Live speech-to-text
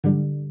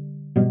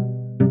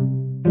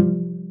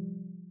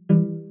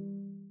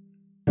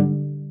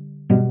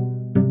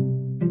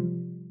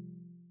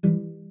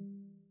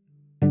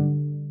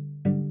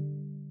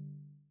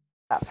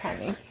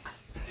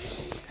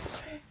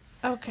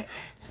Okay,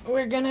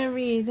 we're gonna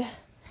read.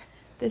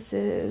 This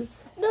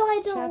is No,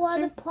 I don't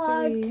want a chapter 3.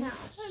 podcast.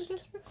 I'm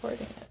just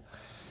recording it.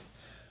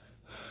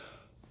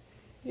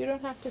 You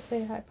don't have to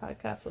say hi,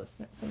 podcast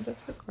listeners. I'm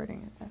just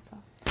recording it, that's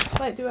all.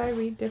 But do I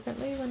read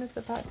differently when it's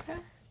a podcast?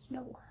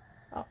 No.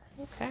 Oh,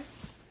 okay.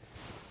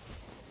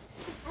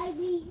 I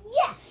mean,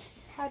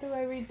 yes. How do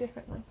I read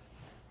differently?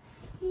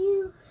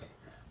 You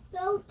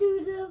don't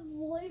do the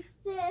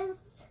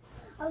voices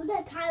of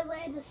the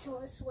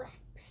Tyrannosaurus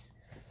Rex.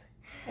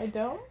 I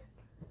don't?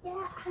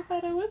 Yeah. I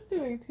thought I was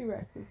doing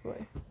T-Rex's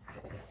voice.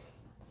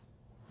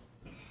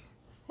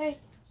 Hey,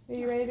 are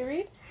you ready to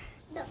read?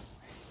 No.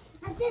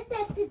 I just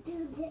have to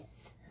do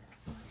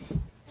this.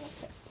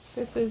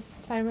 This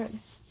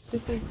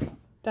is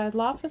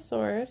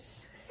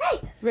Dilophosaurus,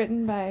 Hey!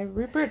 written by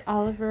Rupert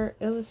Oliver,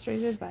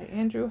 illustrated by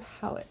Andrew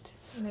Howitt.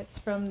 And it's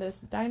from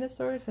this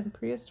Dinosaurs and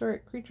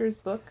Prehistoric Creatures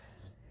book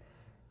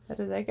that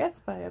is, I guess,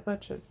 by a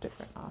bunch of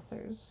different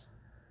authors.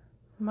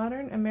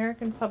 Modern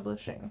American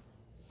Publishing.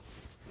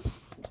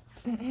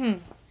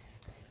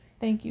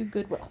 Thank you,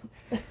 Goodwill.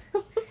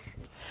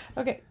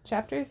 Okay,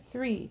 chapter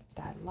 3,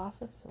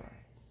 Dilophosaurus.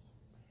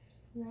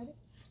 You ready?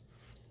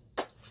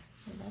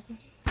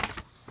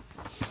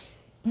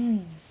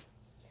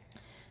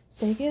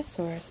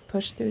 Stegosaurus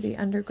pushed through the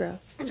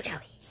undergrowth.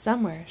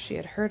 Somewhere she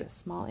had heard a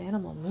small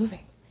animal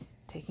moving.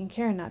 Taking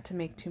care not to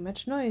make too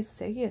much noise,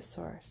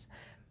 Stegosaurus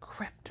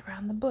crept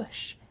around the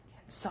bush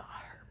and saw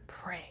her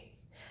prey.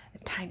 A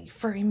tiny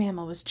furry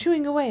mammal was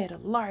chewing away at a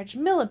large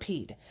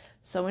millipede.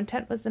 So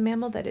intent was the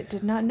mammal that it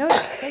did not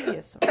notice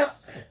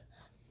Stegosaurus.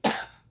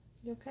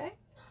 You okay?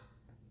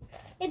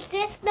 It's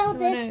just no,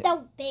 there's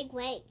no big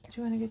weight. Do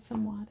you want to get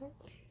some water?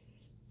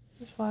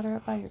 There's water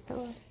up by your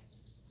pillow.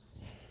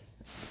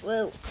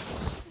 Whoa.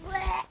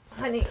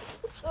 Honey.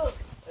 Oh,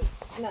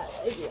 not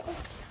ideal.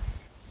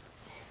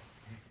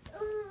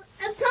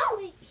 I'm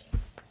sorry.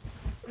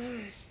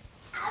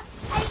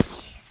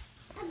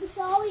 I'm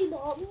sorry,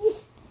 Mom.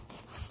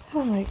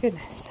 Oh my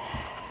goodness.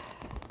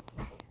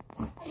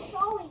 I'm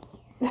sorry.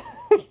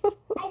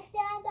 I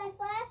still have my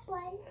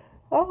flashlight.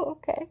 Oh,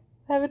 okay.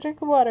 Have a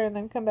drink of water and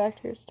then come back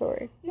to your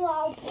story. No,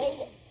 I'll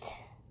play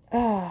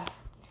it.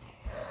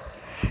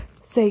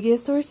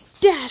 Stegosaurus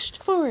dashed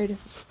forward,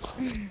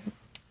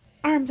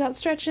 arms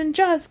outstretched and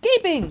jaws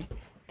gaping.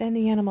 Then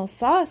the animal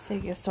saw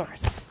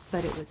Stegosaurus,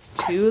 but it was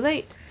too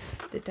late.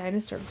 The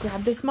dinosaur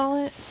grabbed the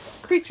small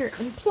creature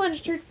and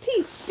plunged her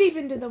teeth deep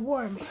into the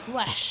warm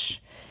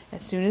flesh.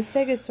 As soon as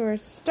Stegosaurus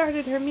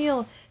started her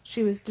meal,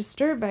 she was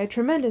disturbed by a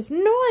tremendous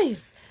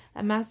noise.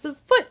 A massive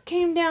foot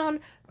came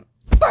down,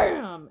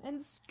 bam,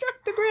 and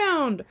struck the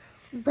ground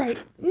right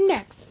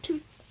next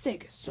to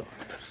Stegosaurus.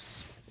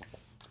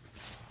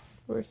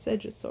 Or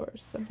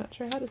Stegosaurus. I'm not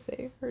sure how to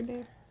say her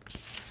name.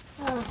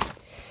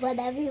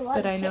 Whatever you want.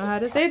 But I know how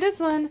to say this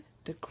one.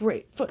 The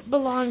great foot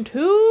belonged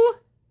to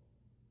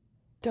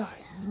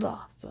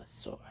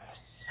Dilophosaurus.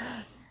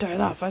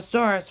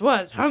 Dilophosaurus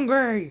was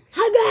hungry.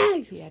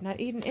 Hungry! He had not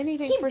eaten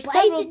anything He for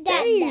several bited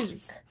that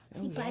days. neck.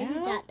 Oh, He bited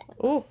yeah? that neck.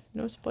 Oh,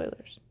 no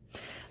spoilers.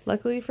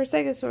 Luckily for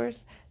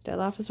Stegosaurus,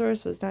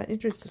 Dilophosaurus was not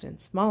interested in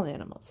small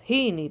animals.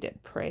 He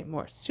needed prey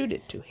more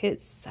suited to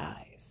his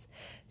size.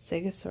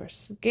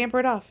 Stegosaurus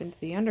scampered off into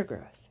the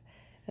undergrowth.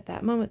 At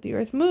that moment, the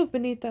earth moved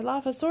beneath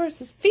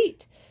Dilophosaurus's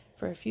feet.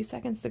 For a few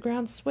seconds, the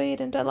ground swayed,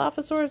 and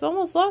Dilophosaurus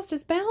almost lost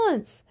his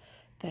balance.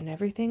 Then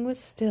everything was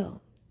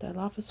still.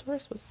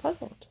 Dilophosaurus was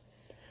puzzled.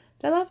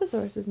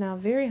 Dilophosaurus was now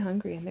very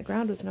hungry, and the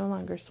ground was no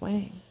longer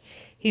swaying.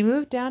 He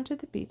moved down to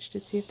the beach to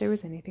see if there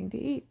was anything to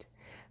eat.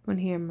 When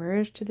he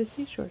emerged to the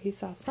seashore, he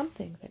saw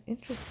something that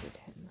interested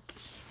him.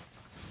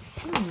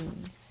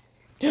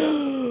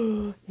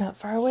 Not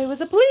far away was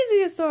a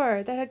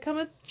plesiosaur that had come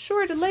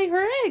ashore to lay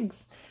her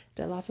eggs.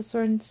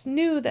 Dilophosaurus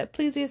knew that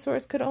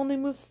plesiosaurs could only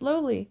move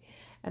slowly,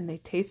 and they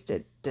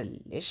tasted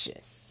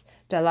delicious.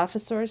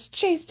 Dilophosaurus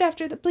chased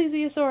after the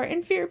plesiosaur.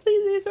 In fear,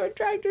 plesiosaur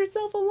dragged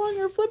herself along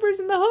her flippers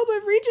in the hope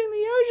of reaching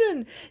the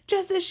ocean.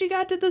 Just as she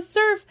got to the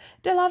surf,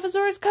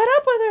 Dilophosaurus caught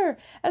up with her.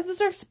 As the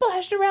surf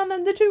splashed around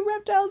them, the two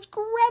reptiles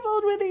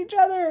grappled with each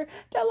other.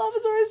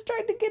 Dilophosaurus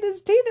tried to get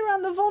his teeth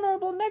around the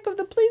vulnerable neck of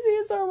the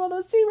plesiosaur, while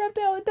the sea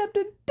reptile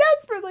attempted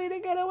desperately to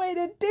get away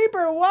to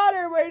deeper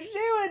water where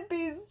she would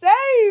be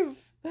safe.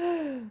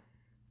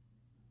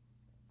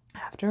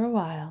 After a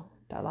while,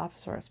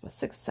 Dilophosaurus was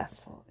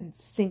successful in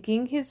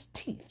sinking his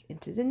teeth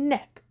into the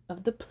neck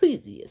of the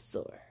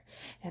plesiosaur,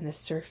 and the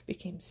surf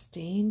became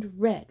stained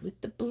red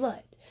with the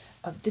blood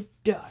of the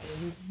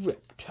dying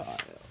reptile.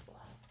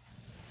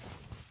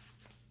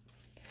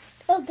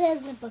 Oh,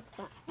 there's a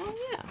bookmark. Oh,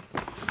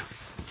 yeah.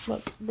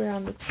 Look, we're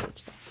on this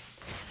page now.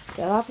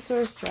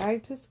 Dilophosaurus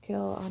dragged his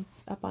kill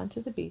up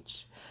onto the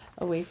beach,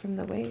 away from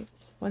the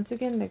waves. Once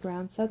again, the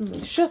ground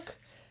suddenly shook.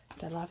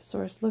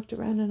 Dilophosaurus looked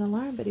around in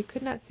alarm, but he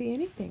could not see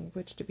anything of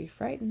which to be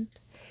frightened.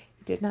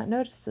 He did not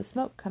notice the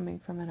smoke coming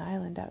from an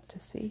island out to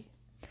sea.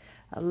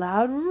 A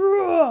loud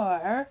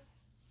roar.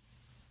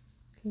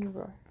 Can you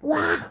roar?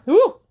 Wow.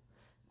 Ooh!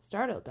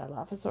 Startled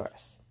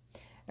Dilophosaurus.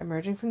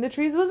 Emerging from the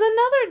trees was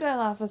another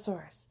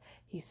Dilophosaurus.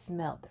 He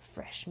smelled the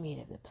fresh meat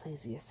of the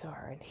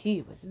plesiosaur, and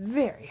he was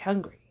very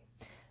hungry.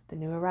 The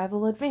new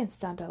arrival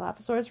advanced on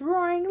Dilophosaurus,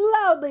 roaring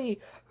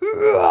loudly,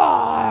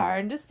 "Roar!"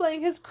 and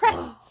displaying his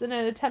crests in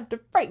an attempt to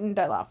frighten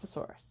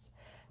Dilophosaurus.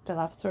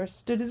 Dilophosaurus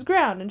stood his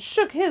ground and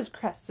shook his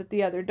crests at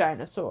the other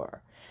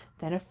dinosaur.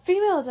 Then a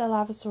female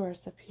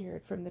Dilophosaurus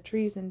appeared from the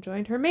trees and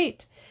joined her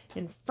mate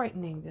in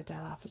frightening the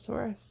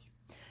Dilophosaurus.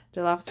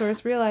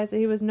 Dilophosaurus realized that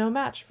he was no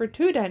match for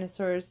two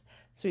dinosaurs,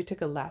 so he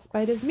took a last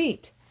bite of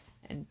meat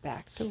and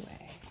backed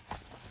away.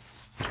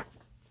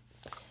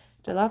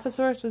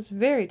 Dilophosaurus was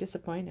very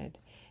disappointed.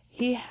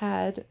 He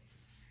had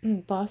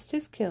lost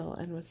his kill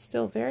and was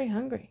still very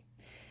hungry.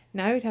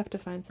 Now he'd have to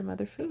find some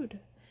other food.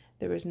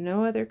 There was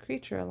no other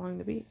creature along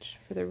the beach,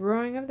 for the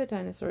roaring of the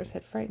dinosaurs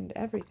had frightened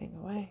everything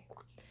away.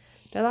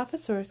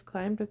 Dilophosaurus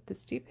climbed up the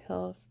steep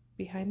hill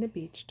behind the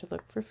beach to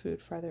look for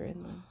food farther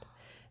inland.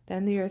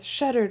 Then the earth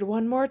shuddered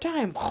one more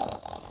time.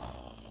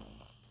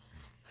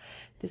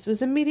 This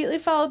was immediately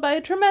followed by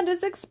a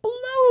tremendous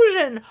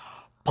explosion.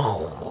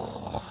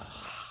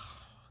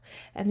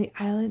 And the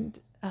island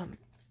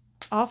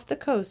off the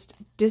coast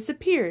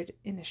disappeared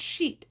in a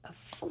sheet of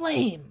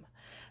flame.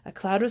 A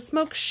cloud of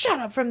smoke shot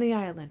up from the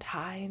island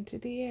high into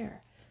the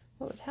air.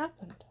 What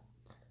happened?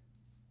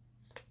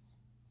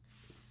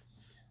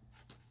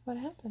 What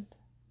happened?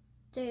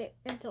 I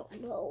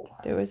don't know.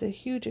 There was a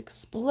huge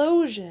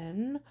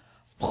explosion,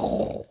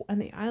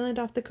 and the island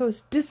off the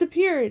coast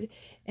disappeared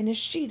in a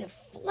sheet of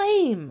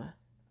flame.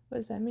 What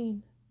does that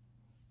mean?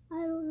 I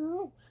don't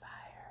know.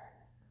 Fire.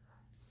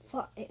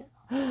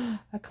 Fire.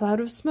 A cloud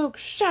of smoke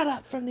shot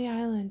up from the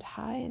island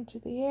high into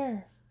the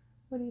air.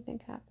 What do you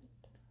think happened?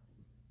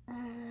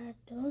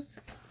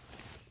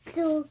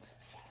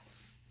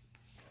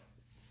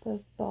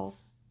 The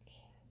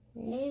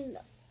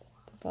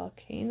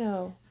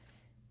volcano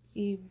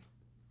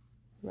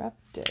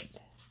erupted.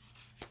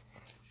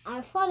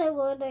 I thought it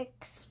would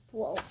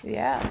explode.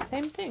 Yeah,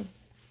 same thing.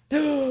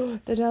 The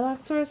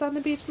Dilophosaurus on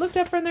the beach looked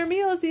up from their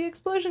meal as the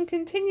explosion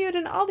continued,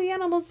 and all the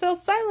animals fell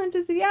silent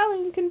as the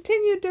island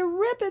continued to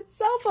rip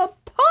itself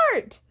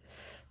apart.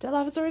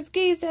 Dilophosaurus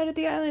gazed out at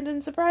the island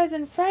in surprise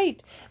and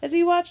fright. As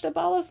he watched, a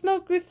ball of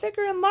smoke grew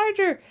thicker and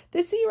larger.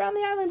 The sea around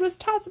the island was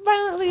tossed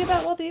violently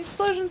about while the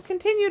explosions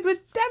continued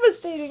with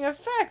devastating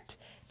effect.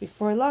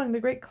 Before long, the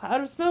great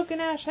cloud of smoke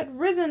and ash had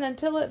risen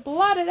until it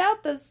blotted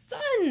out the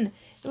sun.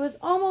 It was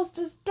almost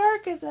as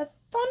dark as a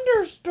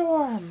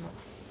thunderstorm.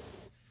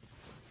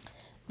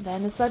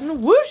 Then a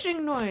sudden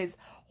whooshing noise,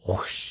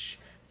 whoosh,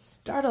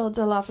 startled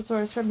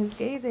Dilophosaurus from his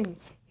gazing.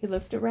 He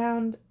looked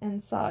around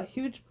and saw a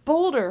huge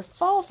boulder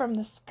fall from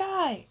the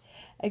sky.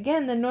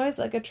 Again, the noise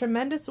like a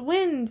tremendous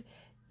wind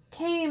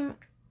came,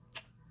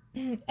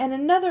 and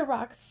another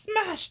rock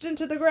smashed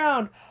into the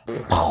ground.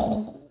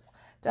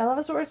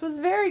 Dilophosaurus was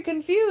very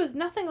confused.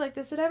 Nothing like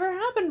this had ever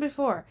happened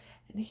before,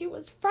 and he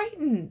was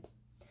frightened.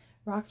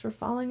 Rocks were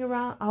falling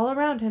all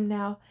around him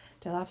now.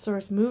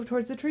 Dilophosaurus moved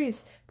towards the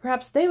trees.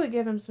 Perhaps they would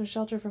give him some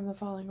shelter from the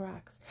falling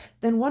rocks.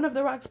 Then one of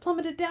the rocks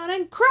plummeted down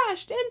and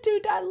crashed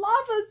into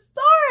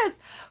Dilophosaurus.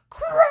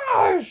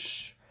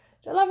 Crash!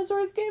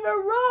 Dilophosaurus gave a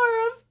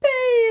roar of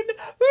pain.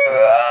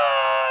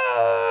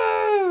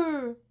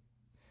 Roar!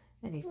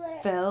 And he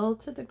fell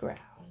to the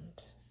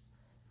ground.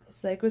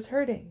 His leg was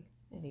hurting,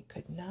 and he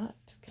could not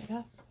get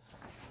up.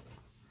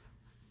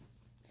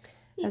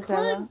 You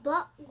could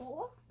butt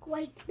walk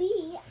like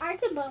me. I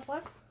could butt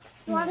walk.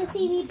 You want to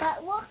see me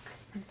butt walk?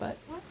 Butt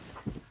walk?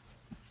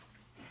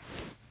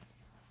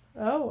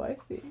 Oh, I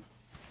see.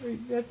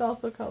 That's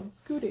also called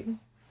scooting.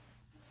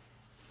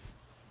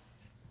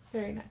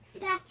 Very nice.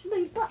 That's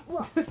my butt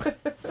walk.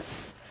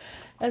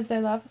 As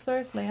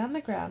Dilophosaurus lay on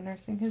the ground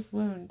nursing his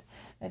wound,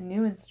 a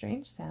new and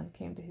strange sound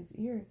came to his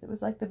ears. It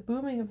was like the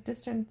booming of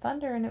distant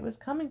thunder, and it was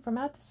coming from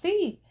out to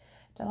sea.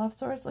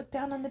 Dilophosaurus looked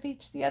down on the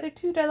beach. The other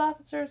two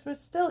Dilophosaurs were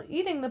still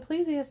eating the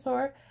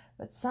plesiosaur,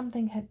 but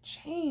something had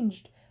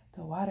changed.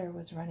 The water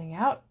was running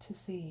out to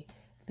sea,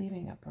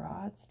 leaving a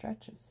broad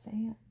stretch of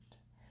sand.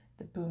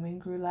 The booming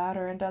grew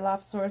louder, and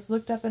Dilophosaurus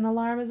looked up in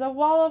alarm as a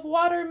wall of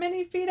water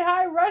many feet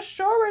high rushed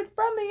shoreward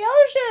from the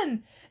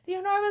ocean. The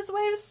enormous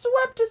waves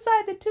swept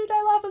aside the two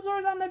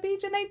Dilophosaurs on the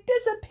beach, and they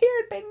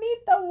disappeared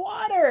beneath the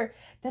water.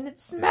 Then it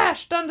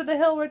smashed onto the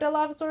hill where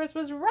Dilophosaurus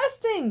was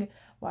resting.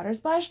 Water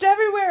splashed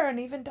everywhere, and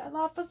even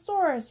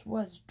Dilophosaurus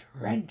was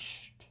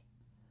drenched. Do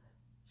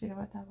you know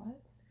what that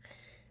was?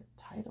 It's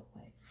a tidal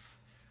wave.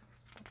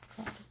 It's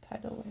called a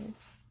tidal wave.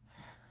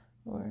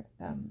 Or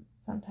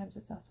sometimes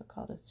it's also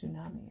called a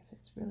tsunami if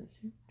it's really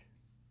huge.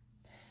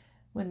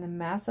 When the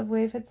massive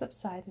wave had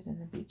subsided and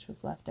the beach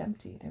was left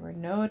empty, there were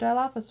no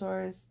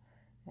Dilophosaurs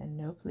and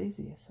no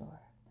plesiosaur.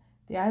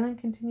 The island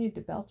continued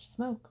to belch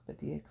smoke, but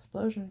the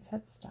explosions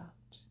had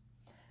stopped.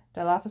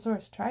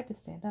 Dilophosaurus tried to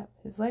stand up.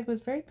 His leg was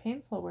very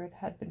painful where it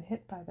had been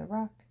hit by the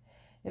rock.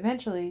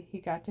 Eventually, he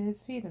got to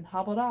his feet and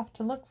hobbled off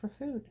to look for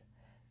food.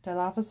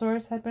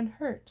 Dilophosaurus had been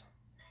hurt,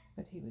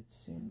 but he would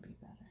soon be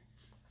better.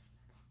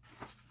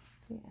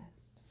 The end.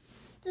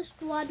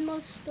 Just one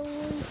more story,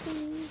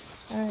 please.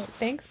 All right.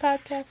 Thanks,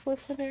 podcast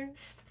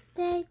listeners.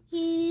 Thank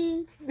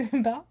you.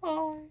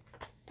 Bye.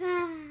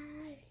 Bye.